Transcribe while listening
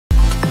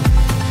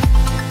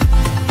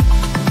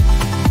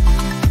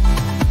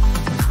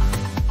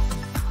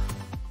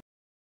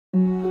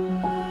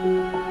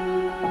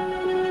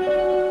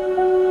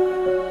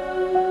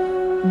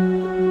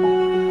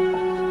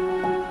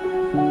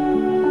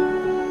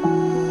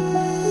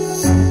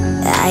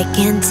I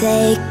can't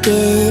take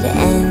it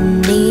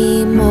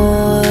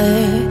anymore.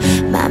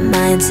 My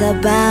mind's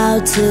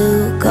about to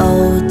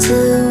go to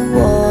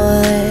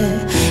war.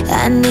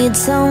 I need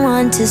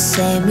someone to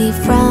save me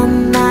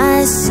from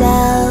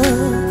myself,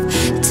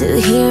 to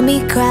hear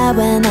me cry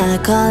when I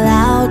call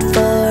out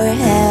for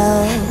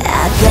help.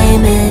 I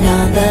blame it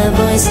on the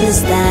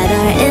voices that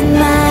are in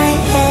my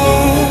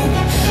head,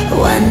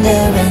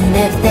 wondering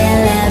if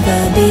they'll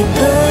ever be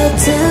put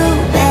to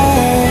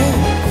bed.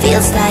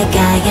 Feels like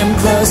I am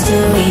close to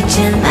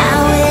reaching my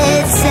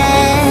wit's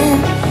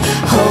end,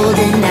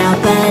 holding out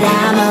but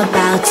I'm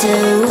about to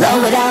blow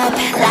it up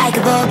like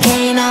a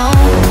volcano.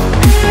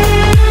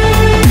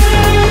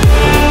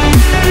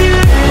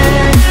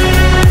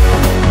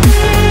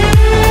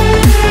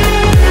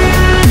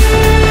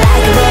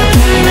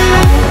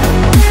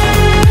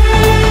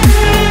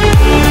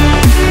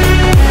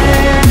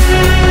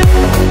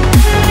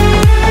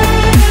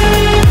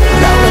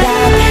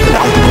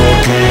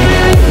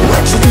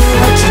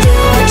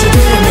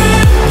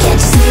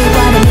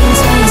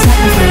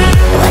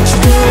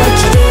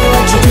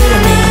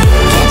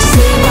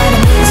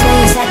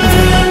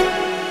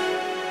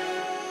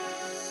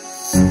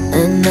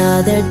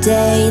 Another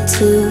day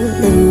to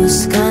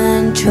lose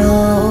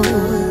control.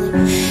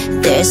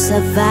 There's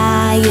a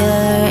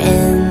fire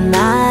in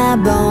my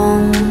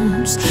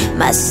bones.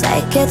 My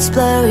sight gets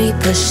blurry,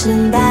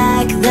 pushing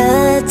back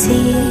the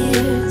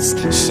tears.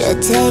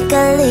 Should take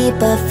a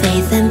leap of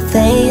faith and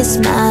face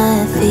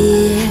my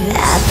fear.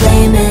 I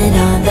blame it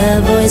on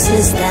the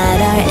voices that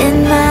are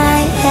in my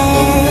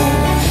head,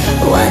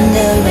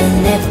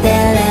 wondering if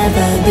they'll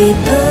ever be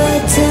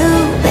put to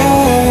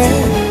bed.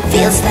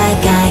 Feels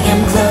like I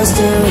am close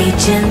to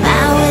reaching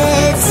my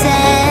wit's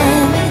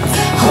end,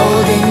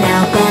 holding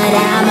out but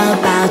I'm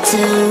about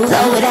to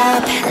blow it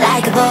up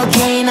like a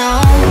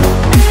volcano.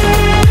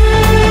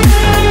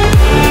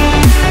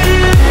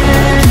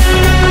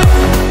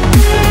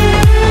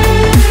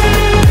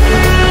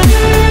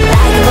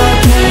 Like a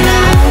volcano.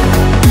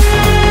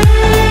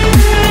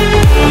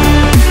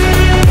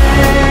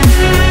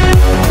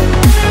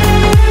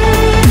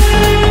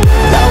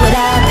 Blow it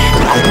up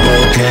like a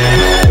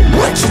volcano.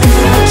 What you do,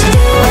 what you do,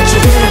 what you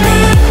do to me?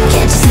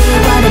 Can't you see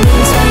what it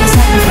means when you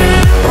set me free?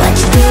 What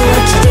you do,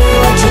 what you do,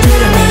 what you do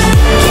to me?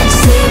 Can't you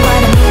see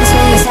what it means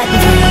when you set me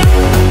free?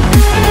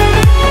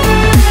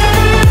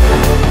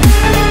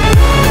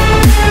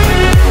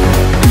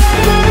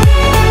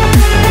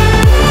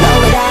 Blow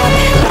it up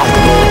like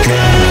a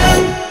volcano.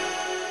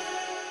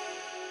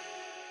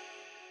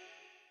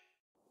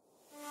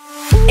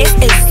 Es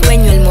el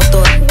sueño el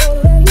motor,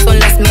 son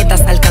las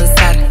metas a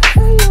alcanzar.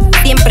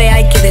 Siempre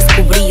hay que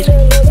descubrir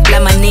la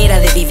manera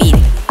de vivir.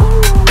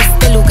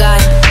 Este lugar,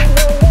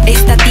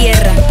 esta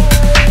tierra,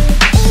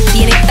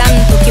 tiene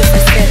tanto que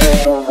ofrecer.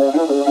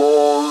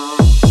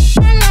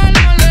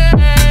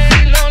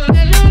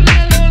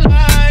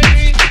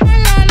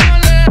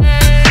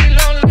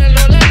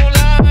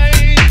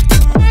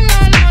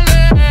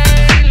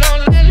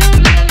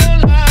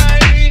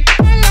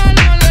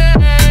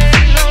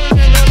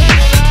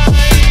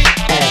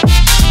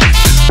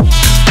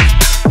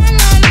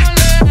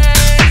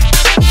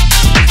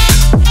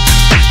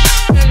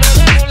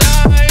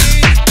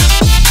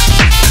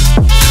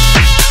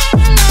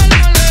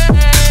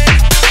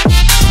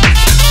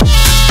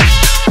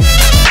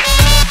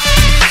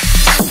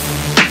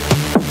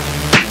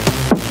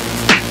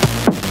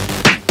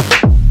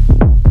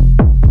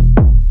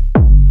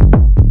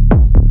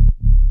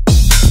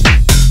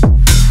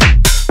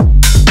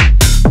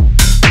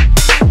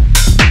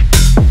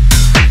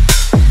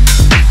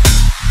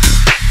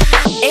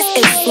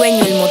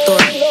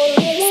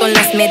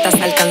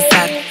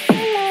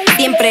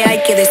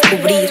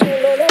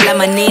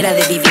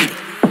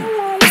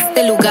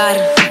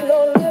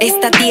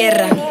 Esta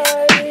tierra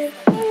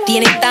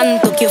tiene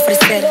tanto que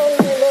ofrecer.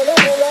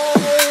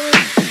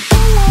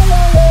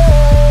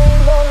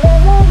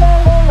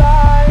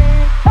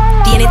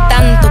 Tiene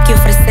tanto que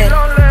ofrecer.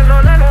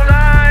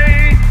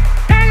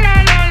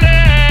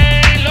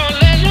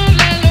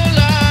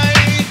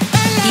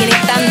 Tiene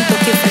tanto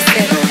que ofrecer.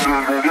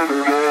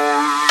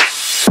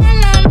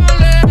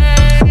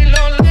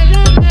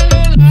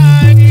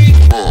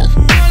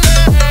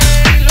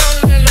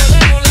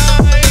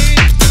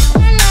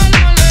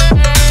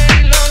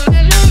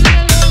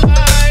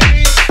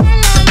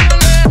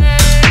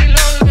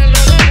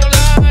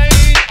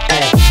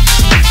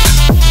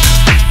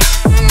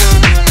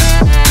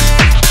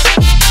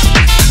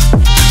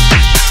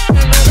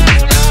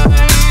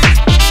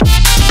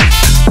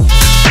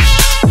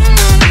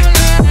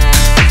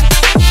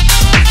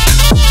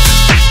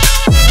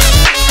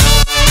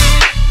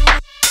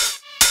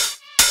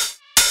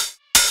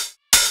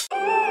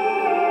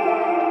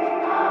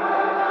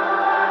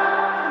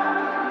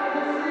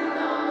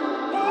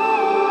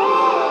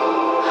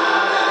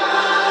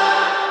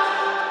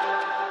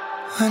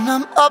 When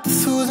I'm up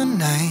through the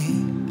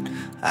night,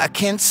 I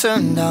can't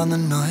turn down the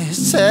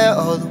noise, tear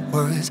all the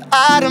worries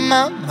out of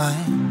my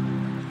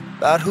mind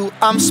about who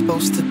I'm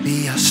supposed to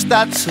be. I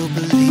start to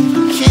believe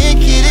I can't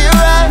get it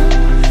right.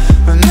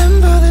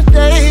 Remember the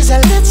day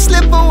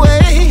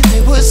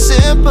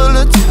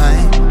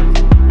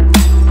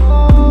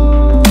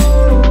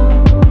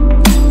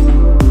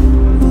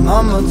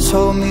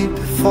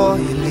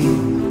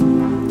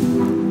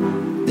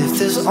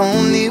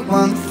only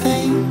one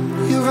thing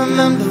you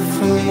remember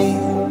from me.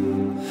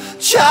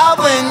 Child,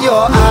 when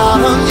you're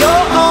out on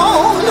your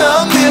own,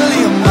 a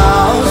million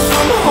miles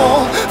from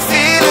home,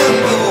 feeling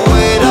the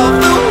weight of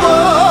the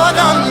world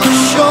on your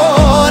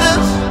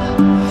shoulders.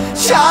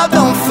 Child,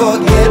 don't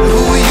forget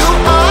who you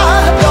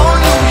are, don't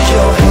lose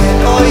your head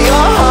or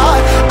your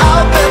heart.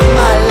 I'll bet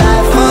my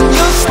life on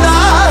your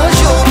stars,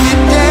 you'll be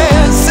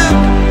dancing,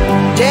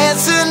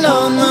 dancing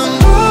on the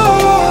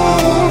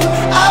moon.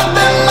 I'll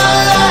bet my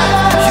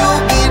life,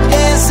 you'll be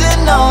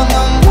dancing on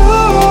the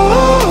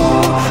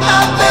moon.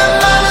 I'll bet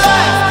my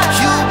life,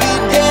 you'll be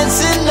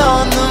dancing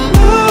on the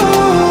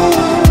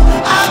moon.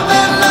 I'll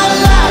bet my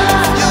life,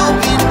 you'll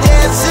be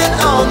dancing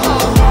on the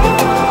moon.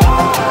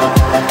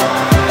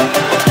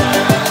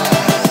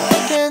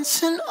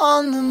 Dancing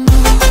on the moon.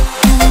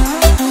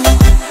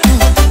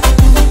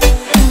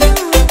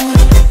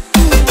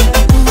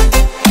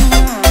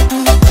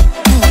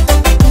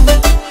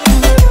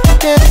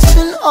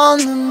 Dancing on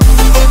the moon.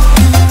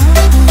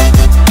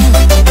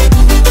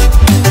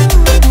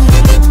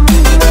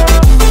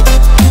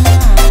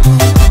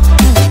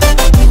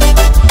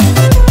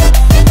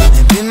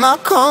 Maybe my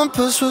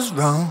compass was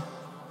wrong,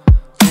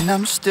 and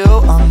I'm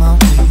still on my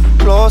way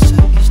closer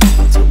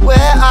to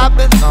where I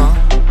belong.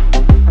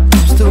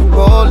 I'm still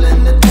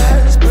rolling the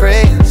dice,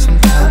 praying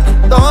sometimes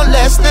don't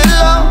last it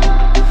long.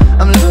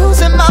 I'm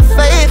losing my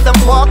faith,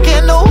 I'm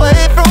walking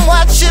away from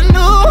what you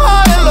knew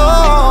all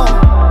along.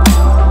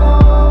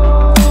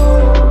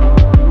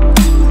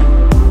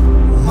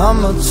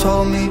 Mama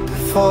told me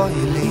before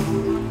you leave,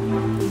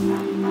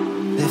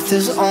 if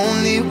there's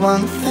only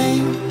one thing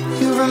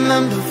you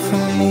remember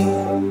from me.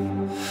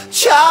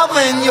 Child,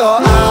 when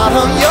you're out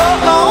on your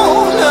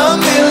own, a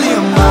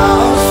million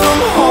miles from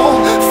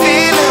home,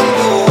 feeling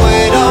the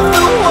weight of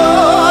the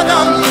world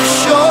on your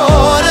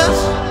shoulders.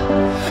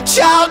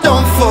 Child,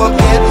 don't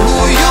forget who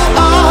you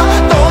are,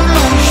 don't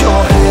lose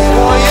your head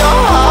or your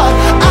heart.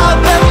 I'll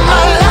bet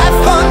my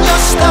life on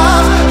your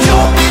stars,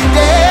 you'll be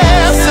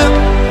dancing,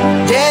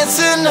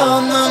 dancing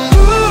on the moon.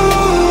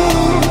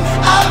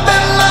 I'll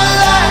bet my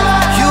life,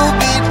 you'll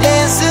be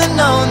dancing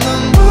on the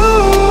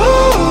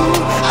moon.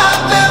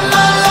 I'll bet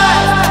my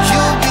life,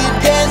 you'll be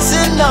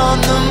dancing on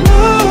the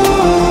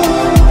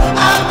moon.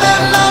 I'll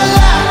bet my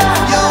life,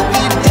 you'll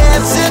be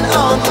dancing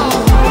on the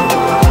moon.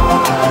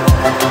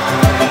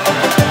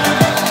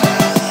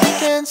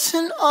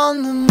 Dancing on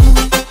the moon.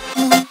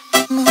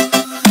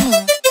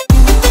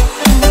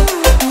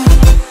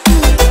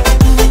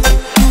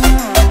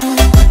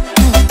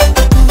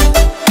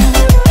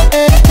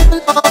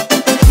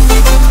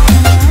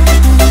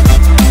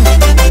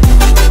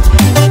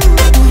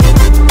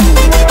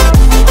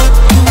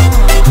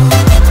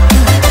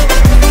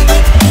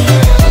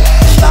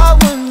 Child,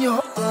 when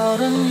you're out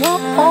on your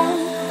own,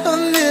 a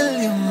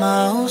million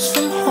miles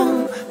from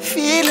home,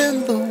 feeling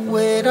the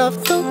weight of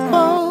the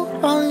world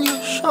on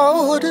your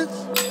shoulders.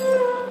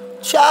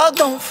 Child,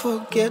 don't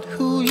forget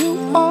who you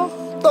are,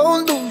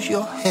 don't lose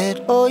your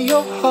head or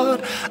your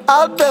heart.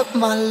 I'll bet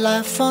my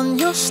life on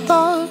your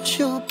stars,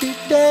 you'll be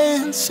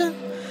dancing,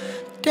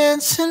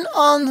 dancing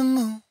on the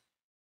moon.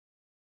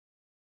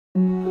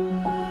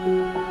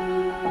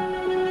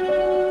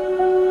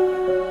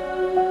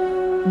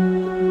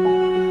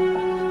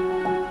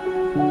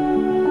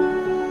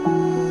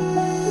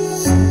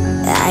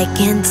 I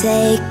can't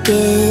take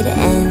it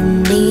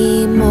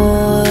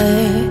anymore.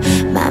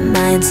 My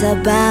mind's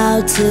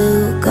about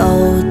to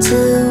go to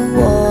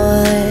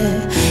war.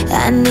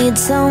 I need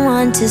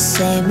someone to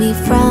save me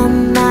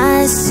from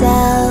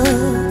myself,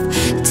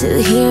 to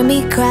hear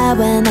me cry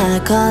when I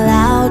call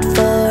out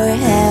for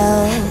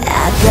help.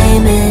 I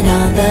blame it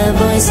on the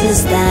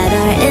voices that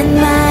are in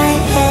my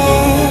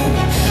head,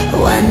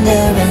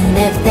 wondering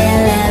if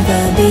they'll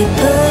ever be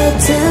put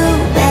to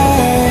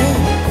bed.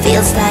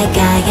 Feels like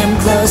I am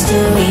close to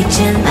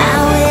reaching my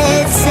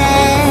wit's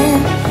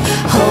end,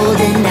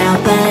 holding out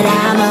but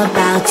I'm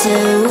about to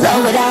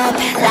blow it up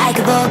like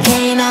a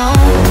volcano.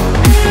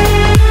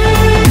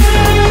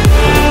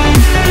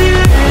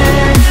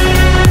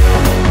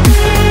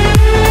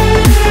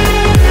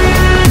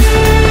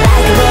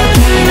 Like a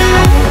volcano.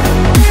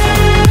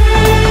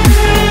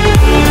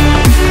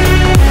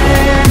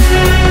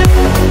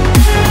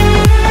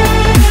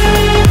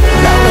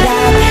 Blow it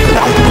up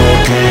like a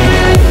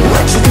volcano.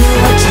 What you do,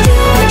 what you do,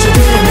 what you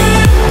do to me?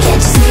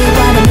 Can't you see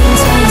what it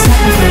means when you set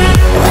me free?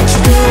 What you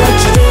do, what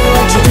you do,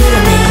 what you do to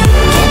me?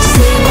 Can't you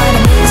see what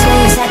it means when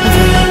you set me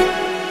free?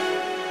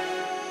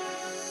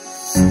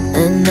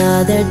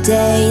 Another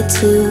day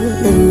to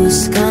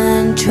lose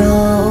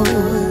control.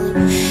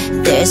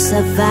 There's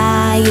a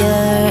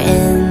fire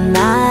in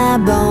my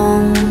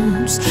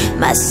bones.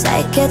 My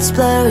sight gets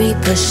blurry,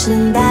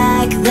 pushing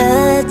back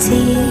the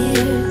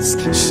tears.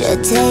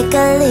 Should take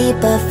a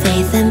leap of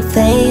faith and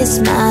face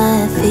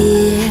my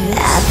fear.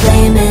 I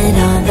blame it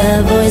on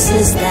the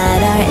voices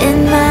that are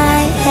in my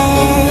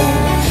head,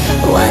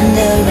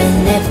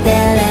 wondering if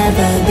they'll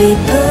ever be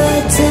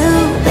put to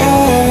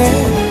bed.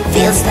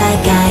 Feels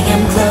like I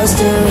am close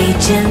to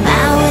reaching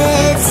my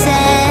wit's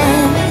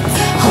end,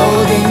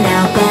 holding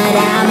out but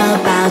I'm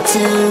about to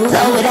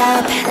blow it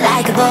up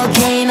like a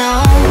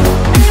volcano.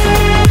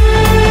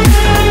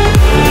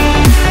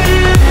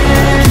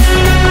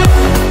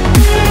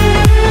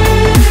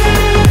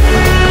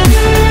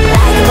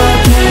 Like a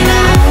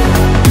volcano.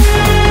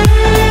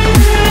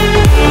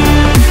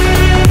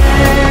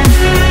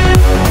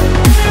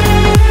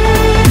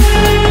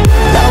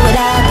 Blow it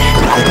up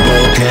like a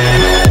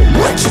volcano.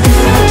 What you do,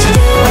 what you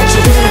do, what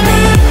you do to me?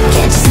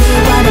 Can't you see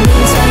what it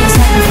means when you're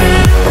setting free?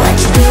 What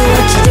you do,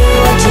 what you do,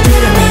 what you do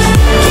to me?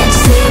 Can't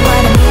you see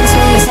what it means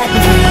when you're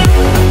setting free?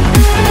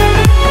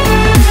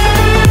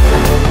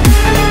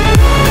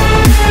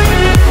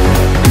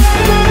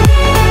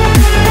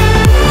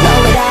 Blow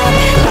it up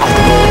like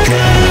a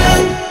volcano.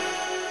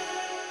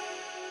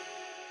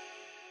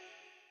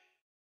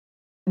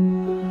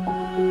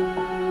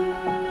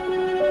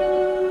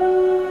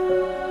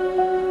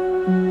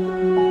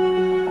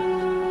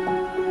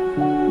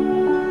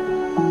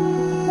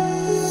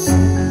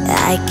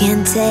 I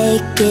can't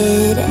take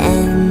it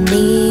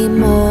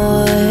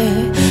anymore.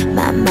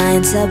 My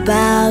mind's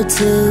about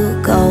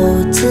to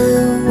go to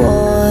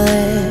war.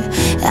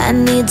 I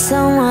need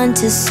someone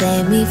to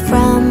save me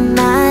from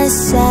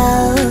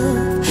myself,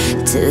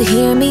 to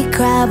hear me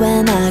cry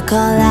when I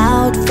call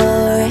out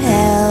for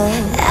help.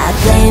 I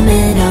blame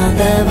it on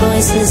the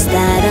voices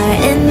that are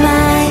in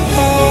my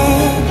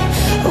head,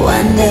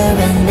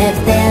 wondering if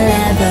they'll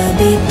ever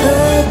be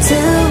put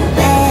to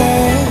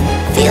bed.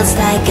 Feels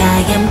like I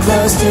am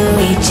close to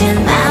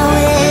reaching my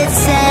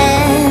wit's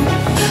end,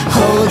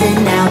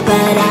 holding out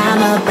but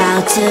I'm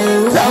about to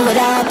blow it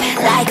up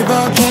like a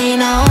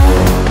volcano.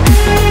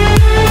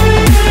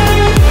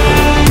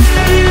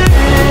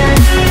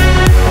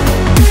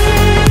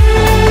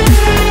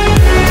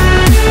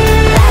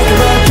 Like a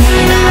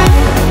volcano.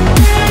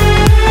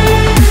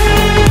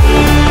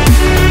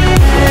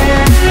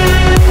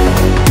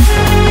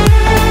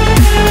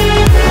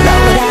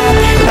 Blow it up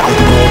like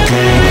a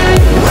volcano.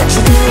 What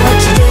you do, what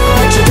you do,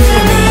 what you do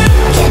to me?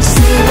 Can't you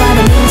see what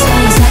it means when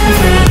you're setting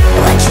free?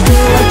 What you do,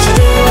 what you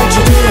do, what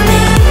you do to me?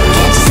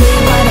 Can't you see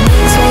what it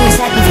means when you're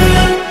setting free?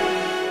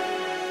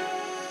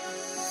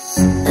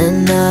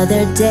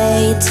 Another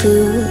day to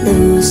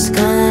lose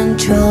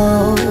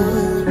control.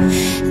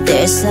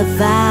 There's a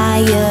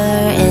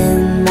fire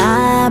in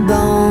my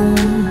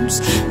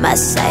bones. My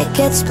sight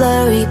gets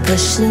blurry,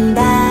 pushing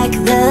back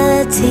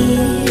the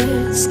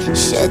tears.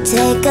 Should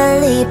take a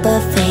leap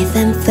of faith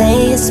and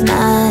face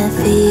my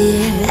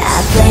fear.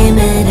 I blame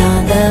it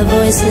on the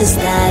voices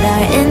that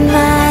are in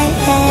my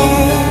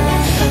head,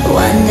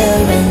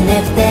 wondering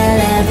if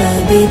they'll ever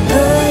be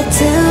put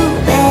to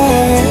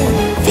bed.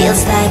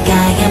 Feels like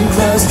I am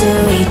close to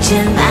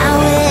reaching my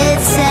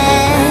wit's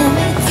end,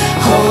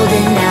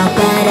 holding out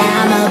but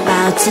I'm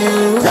about to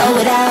blow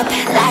it up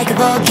like a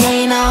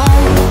volcano.